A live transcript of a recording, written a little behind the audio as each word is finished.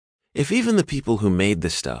If even the people who made the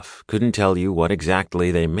stuff couldn't tell you what exactly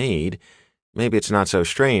they made, maybe it's not so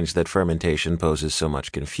strange that fermentation poses so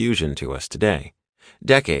much confusion to us today,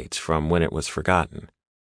 decades from when it was forgotten.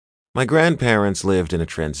 My grandparents lived in a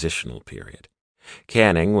transitional period.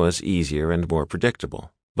 Canning was easier and more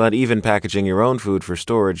predictable, but even packaging your own food for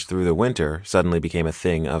storage through the winter suddenly became a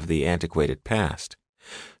thing of the antiquated past.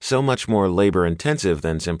 So much more labor-intensive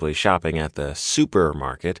than simply shopping at the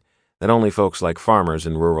supermarket that only folks like farmers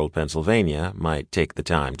in rural Pennsylvania might take the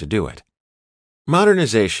time to do it.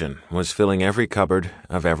 Modernization was filling every cupboard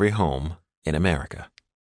of every home in America.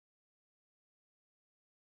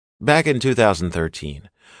 Back in 2013,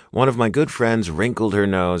 one of my good friends wrinkled her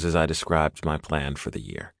nose as I described my plan for the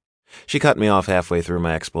year. She cut me off halfway through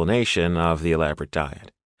my explanation of the elaborate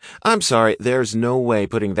diet. "I'm sorry, there's no way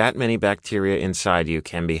putting that many bacteria inside you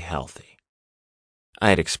can be healthy." I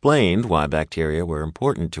had explained why bacteria were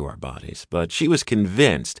important to our bodies, but she was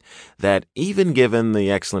convinced that even given the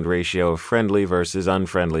excellent ratio of friendly versus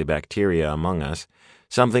unfriendly bacteria among us,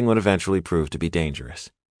 something would eventually prove to be dangerous.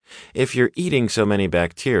 If you're eating so many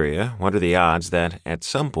bacteria, what are the odds that, at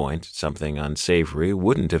some point, something unsavory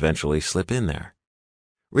wouldn't eventually slip in there?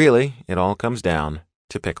 Really, it all comes down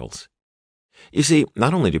to pickles. You see,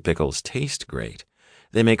 not only do pickles taste great,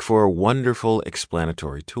 they make for a wonderful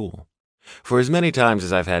explanatory tool. For as many times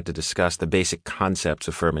as I've had to discuss the basic concepts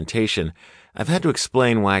of fermentation, I've had to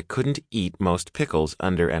explain why I couldn't eat most pickles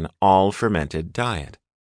under an all-fermented diet.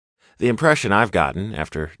 The impression I've gotten,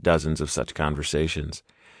 after dozens of such conversations,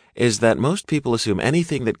 is that most people assume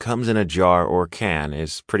anything that comes in a jar or can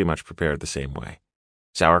is pretty much prepared the same way.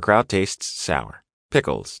 Sauerkraut tastes sour.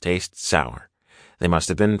 Pickles taste sour. They must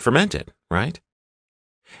have been fermented, right?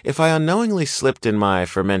 If I unknowingly slipped in my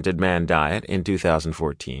fermented man diet in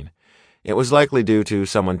 2014, it was likely due to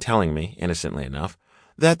someone telling me, innocently enough,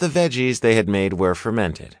 that the veggies they had made were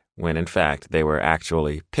fermented, when in fact they were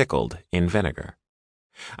actually pickled in vinegar.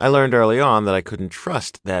 I learned early on that I couldn't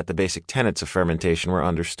trust that the basic tenets of fermentation were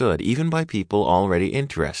understood, even by people already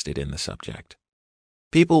interested in the subject.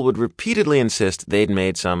 People would repeatedly insist they'd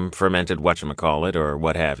made some fermented whatchamacallit or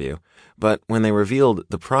what have you, but when they revealed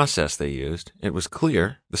the process they used, it was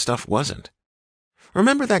clear the stuff wasn't.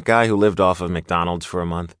 Remember that guy who lived off of McDonald's for a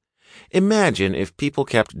month? Imagine if people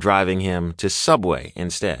kept driving him to Subway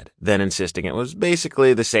instead, then insisting it was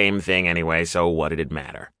basically the same thing anyway, so what did it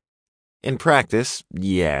matter? In practice,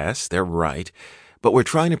 yes, they're right, but we're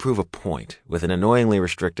trying to prove a point with an annoyingly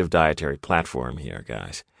restrictive dietary platform here,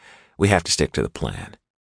 guys. We have to stick to the plan.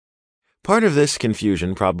 Part of this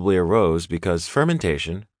confusion probably arose because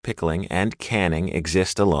fermentation, pickling, and canning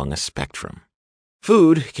exist along a spectrum.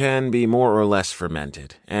 Food can be more or less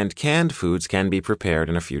fermented, and canned foods can be prepared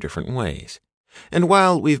in a few different ways. And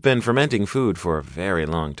while we've been fermenting food for a very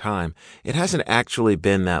long time, it hasn't actually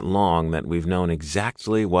been that long that we've known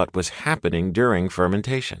exactly what was happening during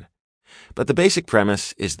fermentation. But the basic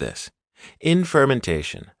premise is this. In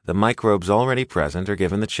fermentation, the microbes already present are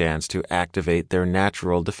given the chance to activate their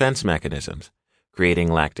natural defense mechanisms,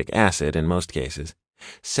 creating lactic acid in most cases,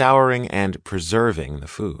 souring and preserving the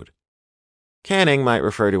food. Canning might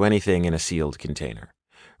refer to anything in a sealed container.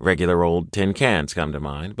 Regular old tin cans come to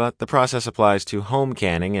mind, but the process applies to home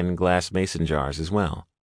canning in glass mason jars as well.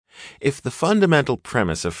 If the fundamental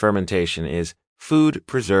premise of fermentation is food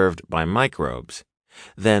preserved by microbes,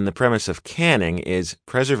 then the premise of canning is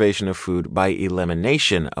preservation of food by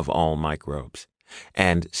elimination of all microbes,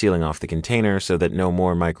 and sealing off the container so that no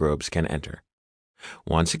more microbes can enter.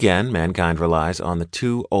 Once again, mankind relies on the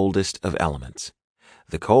two oldest of elements,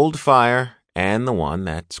 the cold fire and the one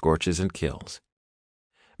that scorches and kills.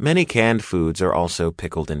 Many canned foods are also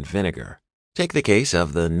pickled in vinegar. Take the case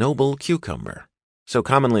of the noble cucumber. So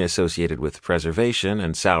commonly associated with preservation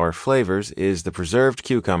and sour flavors is the preserved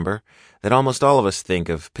cucumber that almost all of us think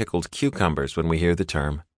of pickled cucumbers when we hear the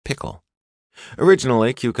term pickle.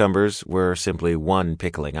 Originally, cucumbers were simply one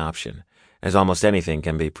pickling option, as almost anything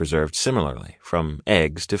can be preserved similarly, from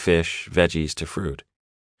eggs to fish, veggies to fruit.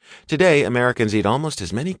 Today, Americans eat almost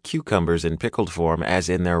as many cucumbers in pickled form as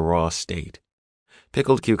in their raw state.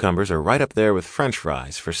 Pickled cucumbers are right up there with French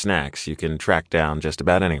fries for snacks you can track down just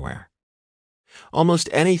about anywhere. Almost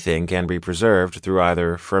anything can be preserved through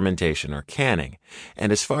either fermentation or canning,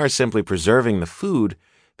 and as far as simply preserving the food,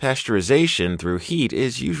 pasteurization through heat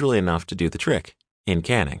is usually enough to do the trick in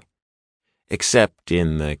canning. Except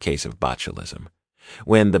in the case of botulism.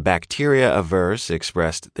 When the bacteria-averse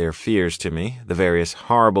expressed their fears to me, the various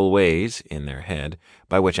horrible ways, in their head,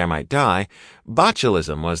 by which I might die,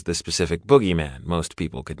 botulism was the specific boogeyman most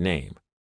people could name.